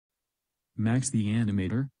Max the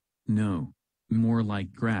Animator? No. More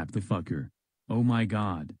like crap the fucker. Oh my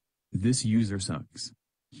god. This user sucks.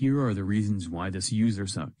 Here are the reasons why this user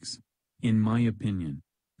sucks. In my opinion.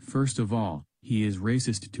 First of all, he is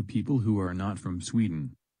racist to people who are not from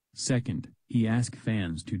Sweden. Second, he asks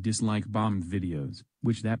fans to dislike bomb videos,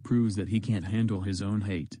 which that proves that he can't handle his own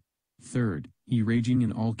hate. Third, he raging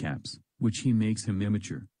in all caps, which he makes him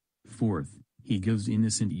immature. Fourth, he gives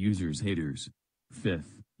innocent users haters.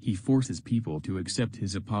 Fifth, he forces people to accept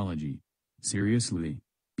his apology. Seriously.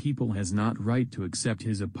 People has not right to accept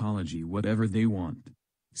his apology whatever they want.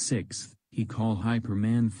 Sixth, he call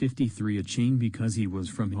Hyperman 53 a chain because he was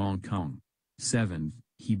from Hong Kong. Seventh,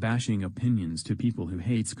 he bashing opinions to people who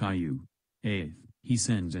hates Caillou. Eighth, he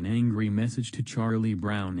sends an angry message to Charlie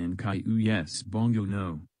Brown and Caillou yes bongo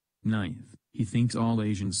no. Ninth, he thinks all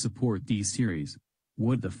Asians support D-series.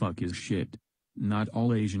 What the fuck is shit? Not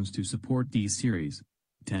all Asians to support D-series.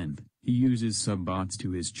 10th, he uses sub-bots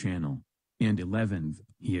to his channel. And 11th,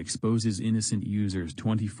 he exposes innocent users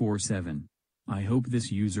 24/7. I hope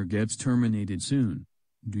this user gets terminated soon.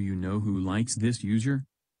 Do you know who likes this user?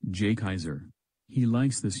 Jay Kaiser. He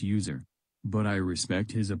likes this user. But I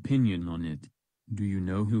respect his opinion on it. Do you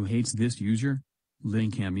know who hates this user?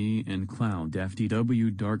 Linkami and Cloud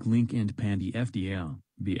FTW Dark Link and Pandy FDL.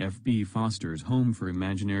 BFB fosters home for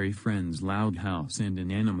imaginary friends Loud House and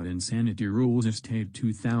Inanimate Insanity Rules Estate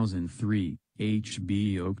 2003,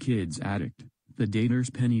 HBO Kids Addict, The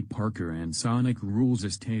Daters Penny Parker and Sonic Rules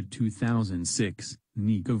Estate 2006,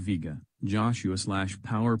 Nico Vega, Joshua /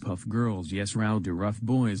 Powerpuff Girls Yes Rowdy Rough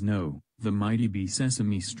Boys No, The Mighty Bee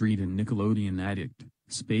Sesame Street and Nickelodeon Addict,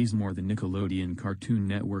 Spacemore the Nickelodeon Cartoon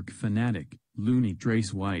Network Fanatic, Looney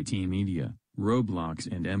Trace YT Media, Roblox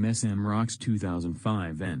and MSM Rocks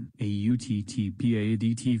 2005 N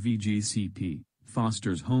AUTTPADTVGCP,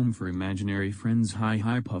 Foster's Home for Imaginary Friends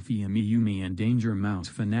Hi Puffy Yumi and Danger Mouse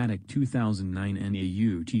Fanatic 2009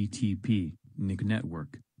 NAUTTP, Nick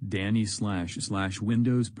Network, Danny /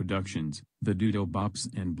 Windows Productions, The Doodle Bops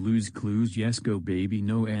and Blues Clues Yes Go Baby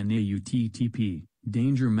No NAUTTP,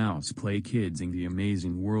 Danger Mouse Play Kids in the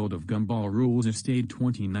Amazing World of Gumball Rules Estate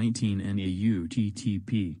 2019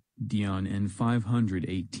 NAUTTP, Dion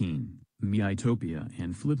N518, Miitopia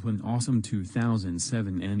and Fliplin Awesome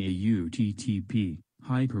 2007 NAUTTP,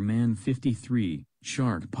 Hyperman 53,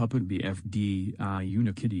 Shark Puppet BFD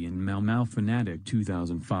Unikitty and Mau Mau Fanatic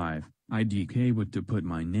 2005, IDK What to Put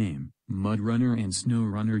My Name, Mudrunner and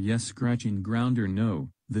SnowRunner Yes Scratching Grounder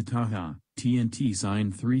No, The Taha, TNT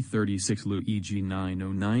Sign 336 Luigi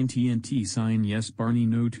 909 TNT Sign Yes Barney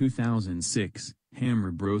No 2006,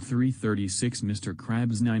 Hammer Bro 336 Mr.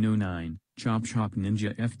 Krabs 909, Chop Chop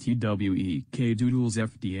Ninja FTWEK Doodles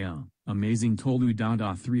FDL, Amazing Tolu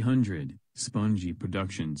Dada 300, Spongy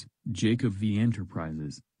Productions, Jacob V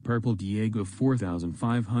Enterprises, Purple Diego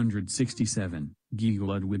 4567, Guy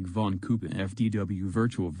Ludwig von Koopa FDW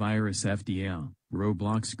Virtual Virus FDL,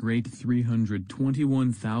 Roblox Great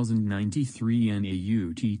 321093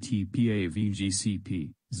 NAUTTPA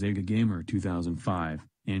VGCP, Zega Gamer 2005,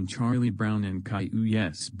 and Charlie Brown and Caillou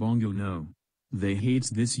yes bongo no. They hates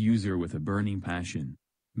this user with a burning passion.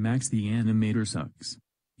 Max the Animator sucks.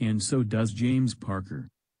 And so does James Parker.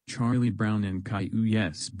 Charlie Brown and Caillou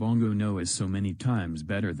yes bongo no is so many times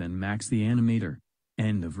better than Max the Animator.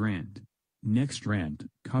 End of rant. Next rant,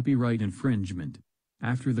 copyright infringement.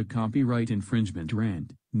 After the copyright infringement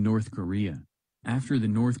rant, North Korea. After the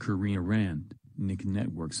North Korea rant, Nick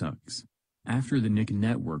Network sucks. After the Nick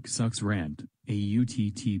Network sucks rant,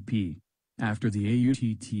 AUTTP. After the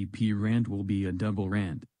AUTTP rant will be a double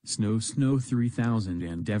rant, Snow 3000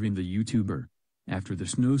 and Devin the YouTuber. After the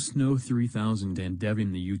Snow 3000 and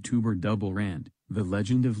Devin the YouTuber double rant, The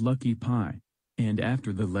Legend of Lucky Pie. And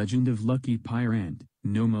after the Legend of Lucky Pie rant,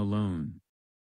 No Malone.